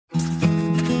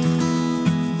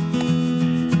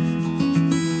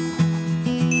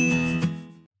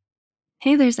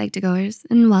Hey there, Psych2Goers,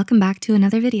 and welcome back to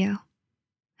another video.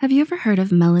 Have you ever heard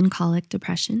of melancholic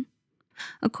depression?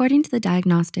 According to the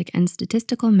Diagnostic and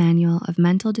Statistical Manual of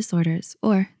Mental Disorders,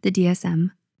 or the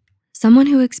DSM, someone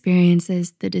who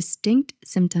experiences the distinct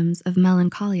symptoms of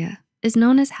melancholia is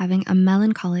known as having a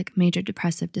melancholic major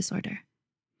depressive disorder.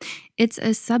 It's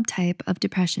a subtype of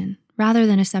depression rather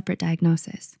than a separate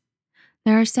diagnosis.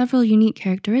 There are several unique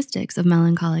characteristics of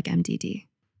melancholic MDD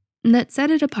that set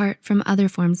it apart from other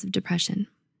forms of depression.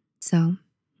 So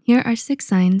here are 6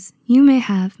 signs you may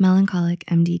have melancholic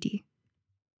MDD.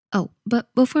 Oh, but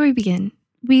before we begin,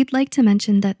 we'd like to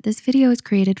mention that this video is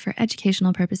created for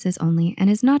educational purposes only and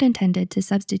is not intended to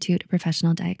substitute a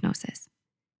professional diagnosis.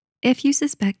 If you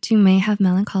suspect you may have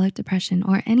melancholic depression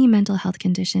or any mental health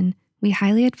condition, we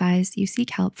highly advise you seek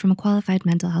help from a qualified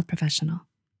mental health professional.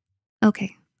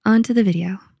 Okay, on to the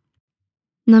video.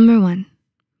 Number 1,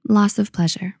 loss of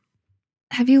pleasure.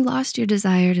 Have you lost your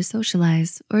desire to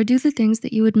socialize or do the things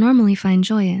that you would normally find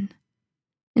joy in?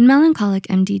 In melancholic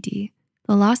MDD,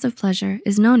 the loss of pleasure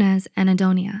is known as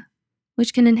anhedonia,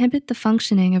 which can inhibit the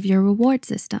functioning of your reward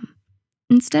system.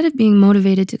 Instead of being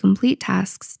motivated to complete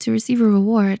tasks to receive a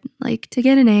reward, like to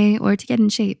get an A or to get in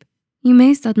shape, you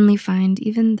may suddenly find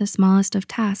even the smallest of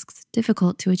tasks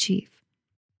difficult to achieve.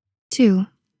 2,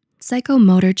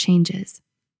 psychomotor changes.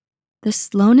 The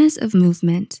slowness of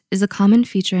movement is a common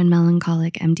feature in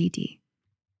melancholic MDD.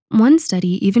 One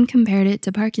study even compared it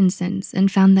to Parkinson's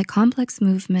and found that complex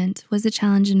movement was a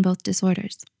challenge in both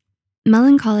disorders.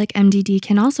 Melancholic MDD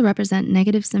can also represent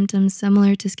negative symptoms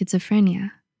similar to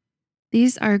schizophrenia.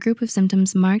 These are a group of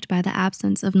symptoms marked by the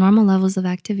absence of normal levels of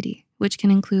activity, which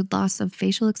can include loss of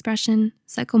facial expression,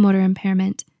 psychomotor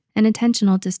impairment, and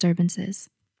attentional disturbances.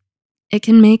 It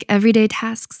can make everyday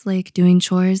tasks like doing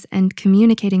chores and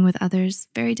communicating with others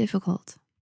very difficult.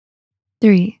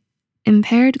 3,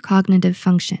 impaired cognitive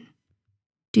function.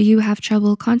 Do you have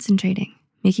trouble concentrating,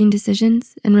 making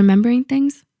decisions, and remembering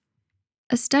things?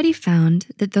 A study found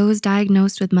that those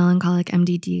diagnosed with melancholic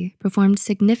MDD performed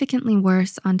significantly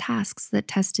worse on tasks that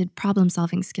tested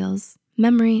problem-solving skills,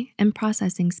 memory, and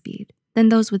processing speed than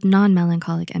those with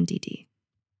non-melancholic MDD.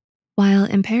 While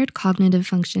impaired cognitive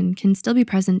function can still be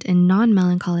present in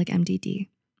non-melancholic MDD,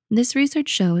 this research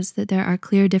shows that there are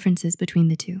clear differences between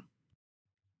the two.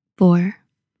 4,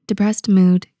 depressed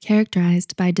mood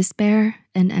characterized by despair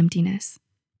and emptiness.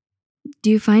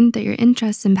 Do you find that your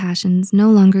interests and passions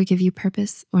no longer give you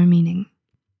purpose or meaning?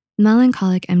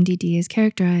 Melancholic MDD is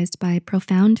characterized by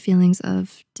profound feelings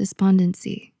of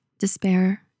despondency,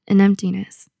 despair, and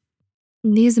emptiness.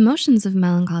 These emotions of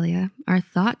melancholia are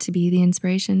thought to be the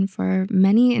inspiration for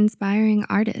many inspiring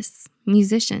artists,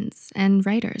 musicians, and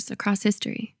writers across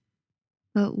history.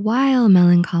 But while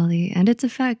melancholy and its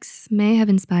effects may have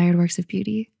inspired works of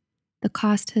beauty, the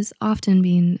cost has often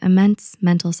been immense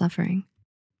mental suffering.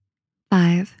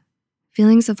 5,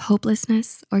 feelings of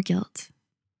hopelessness or guilt.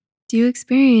 Do you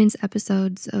experience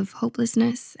episodes of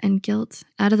hopelessness and guilt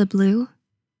out of the blue?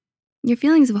 Your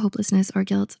feelings of hopelessness or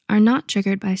guilt are not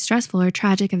triggered by stressful or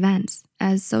tragic events,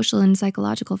 as social and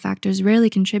psychological factors rarely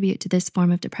contribute to this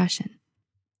form of depression.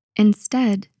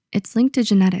 Instead, it's linked to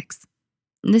genetics.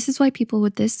 This is why people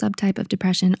with this subtype of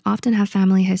depression often have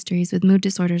family histories with mood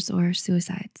disorders or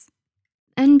suicides.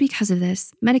 And because of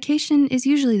this, medication is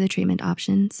usually the treatment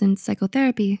option since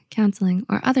psychotherapy, counseling,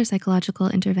 or other psychological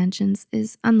interventions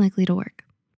is unlikely to work.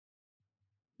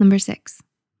 Number 6,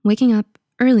 waking up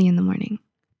early in the morning.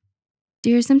 Do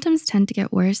your symptoms tend to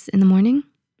get worse in the morning?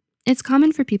 It's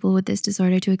common for people with this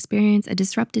disorder to experience a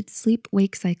disrupted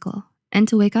sleep-wake cycle and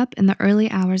to wake up in the early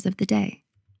hours of the day.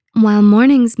 While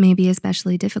mornings may be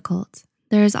especially difficult,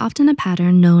 there is often a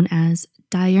pattern known as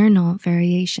diurnal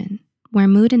variation, where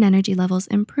mood and energy levels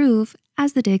improve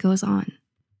as the day goes on.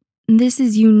 This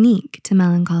is unique to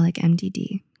melancholic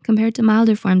MDD compared to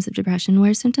milder forms of depression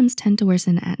where symptoms tend to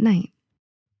worsen at night.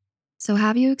 So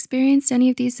have you experienced any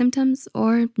of these symptoms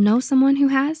or know someone who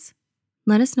has?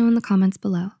 Let us know in the comments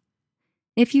below.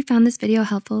 If you found this video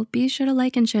helpful, be sure to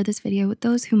like and share this video with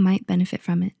those who might benefit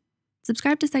from it.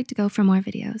 Subscribe to Psych2Go for more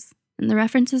videos, and the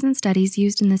references and studies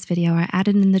used in this video are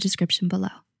added in the description below.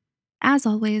 As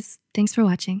always, thanks for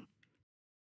watching.